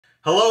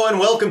Hello and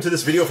welcome to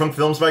this video from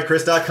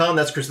filmsbykris.com.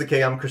 That's Chris the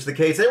K. I'm Chris the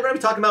K. Today we're going to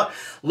be talking about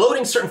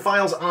loading certain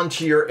files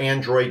onto your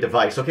Android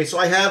device. Okay, so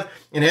I have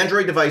an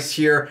Android device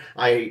here.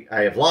 I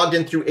have logged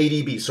in through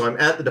ADB, so I'm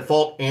at the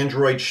default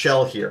Android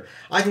shell here.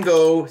 I can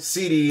go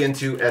CD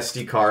into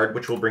SD card,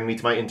 which will bring me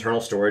to my internal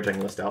storage. I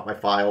can list out my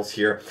files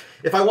here.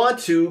 If I want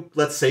to,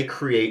 let's say,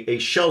 create a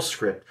shell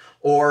script,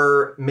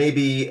 or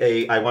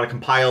maybe I want to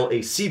compile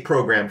a C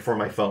program for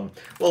my phone.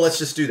 Well, let's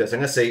just do this. I'm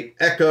going to say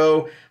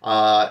echo,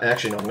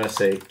 actually no, I'm going to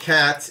say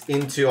cat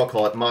into, I'll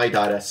call it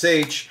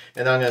my.sh,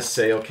 and I'm going to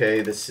say,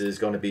 okay, this is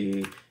going to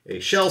be a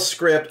shell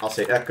script. I'll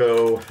say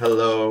echo,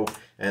 hello,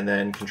 and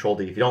then control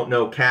D. If you don't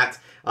know, cat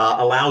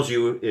allows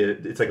you,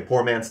 it's like a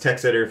poor man's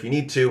text editor if you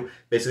need to.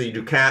 Basically, you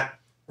do cat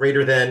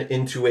greater than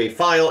into a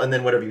file, and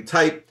then whatever you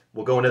type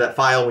will go into that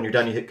file. When you're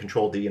done, you hit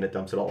Control D and it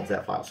dumps it all into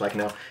that file. So I can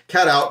now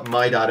cat out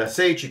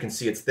my.sh. You can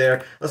see it's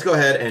there. Let's go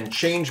ahead and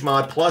change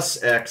mod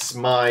plus X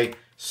my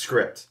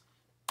script.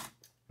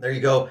 There you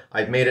go.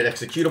 I've made it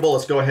executable.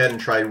 Let's go ahead and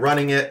try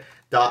running it.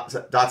 /my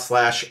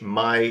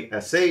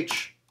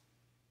sh.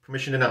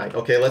 Permission denied.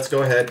 Okay, let's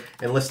go ahead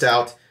and list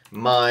out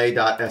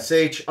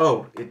my.sh.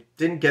 Oh, it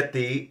didn't get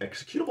the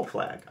executable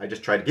flag. I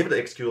just tried to give it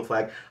the executable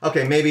flag.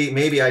 Okay,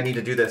 maybe I need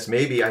to do this.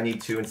 Maybe I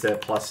need to, instead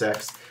of plus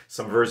X,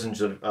 some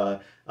versions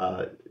of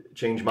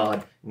change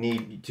mod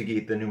need to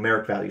get the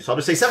numeric value. So I'll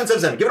just say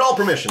 777. Give it all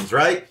permissions,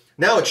 right?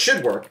 Now it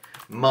should work.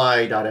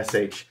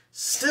 My.sh.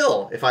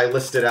 Still, if I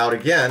list it out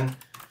again,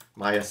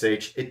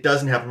 my.sh, it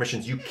doesn't have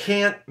permissions. You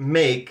can't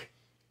make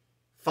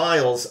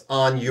files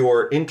on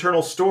your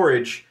internal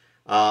storage,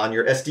 on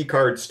your SD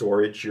card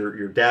storage,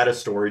 your data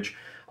storage,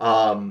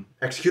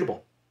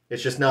 executable.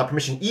 It's just not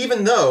permission.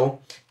 Even though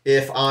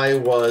if I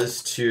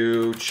was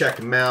to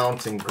check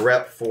mount and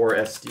grep for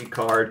SD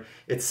card,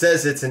 it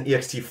says it's an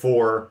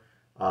ext4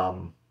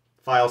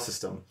 file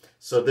system.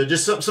 So there's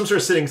just some sort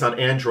of settings on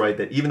Android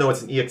that even though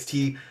it's an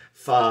ext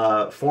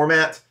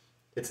format,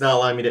 it's not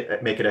allowing me to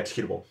make it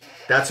executable.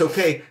 That's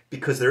okay,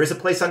 because there is a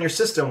place on your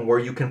system where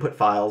you can put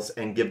files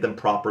and give them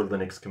proper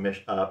Linux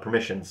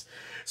permissions.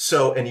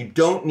 So, and you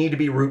don't need to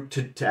be root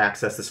to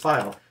access this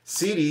file.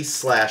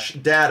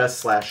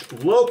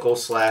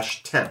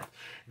 cd/data/local/temp.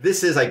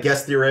 This is, I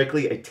guess,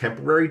 theoretically a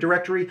temporary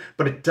directory,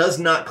 but it does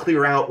not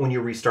clear out when you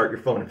restart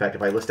your phone. In fact,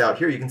 if I list out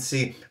here, you can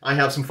see I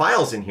have some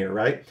files in here,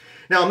 right?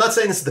 Now, I'm not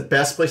saying this is the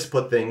best place to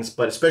put things,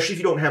 but especially if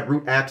you don't have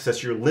root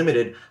access, you're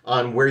limited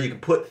on where you can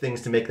put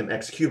things to make them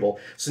executable.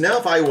 So now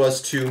if I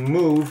was to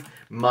move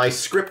my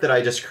script that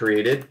I just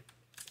created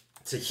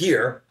to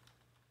here,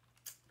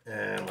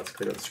 and let's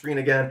clear the screen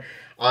again,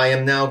 I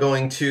am now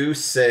going to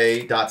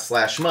say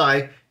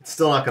 /my. It's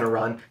still not going to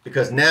run,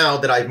 because now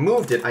that I've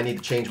moved it, I need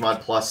to change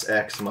mod plus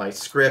X my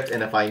script,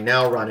 and if I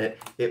now run it,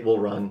 it will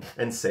run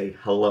and say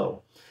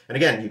hello. And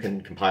again, you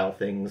can compile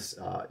things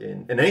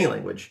in any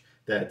language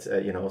that,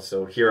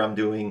 so here I'm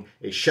doing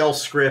a shell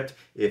script.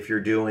 If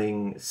you're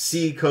doing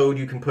C code,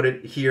 you can put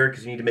it here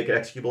because you need to make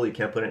it executable. You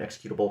can't put an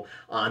executable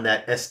on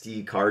that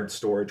SD card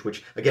storage,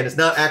 which again is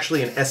not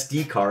actually an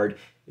SD card.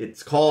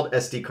 It's called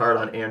SD card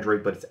on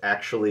Android, but it's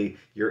actually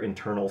your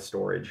internal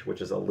storage,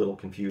 which is a little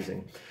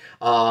confusing.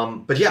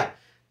 But yeah,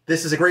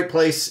 this is a great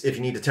place if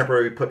you need to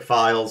temporarily put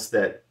files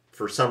that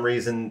for some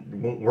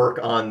reason won't work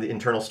on the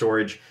internal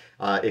storage.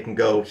 It can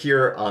go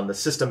here on the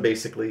system,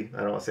 basically. I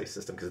don't want to say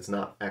system because it's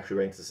not actually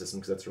ranked as a system,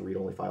 because that's a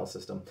read-only file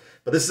system.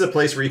 But this is a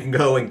place where you can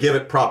go and give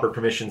it proper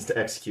permissions to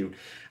execute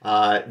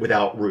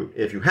without root.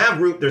 If you have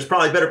root, there's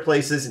probably better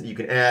places you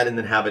can add and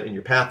then have it in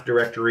your path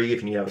directory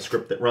if you have a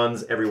script that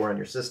runs everywhere on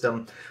your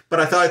system. But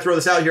I thought I'd throw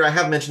this out here. I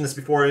have mentioned this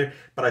before,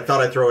 but I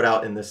thought I'd throw it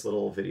out in this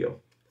little video.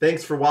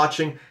 Thanks for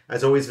watching.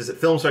 As always, visit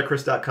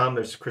filmsbykris.com.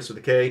 There's Chris with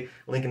a K,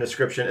 link in the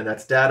description, and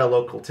that's data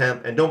local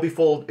temp. And don't be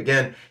fooled.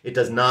 Again, it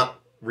does not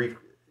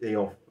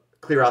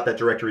clear out that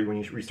directory when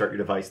you restart your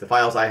device. The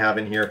files I have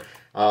in here,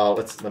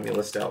 let me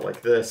list out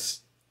like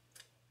this.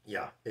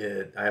 Yeah,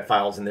 I have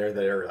files in there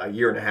that are a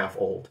year and a half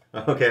old.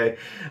 Okay,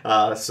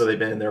 so they've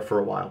been in there for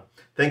a while.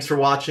 Thanks for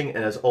watching,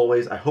 and as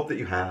always, I hope that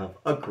you have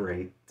a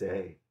great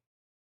day.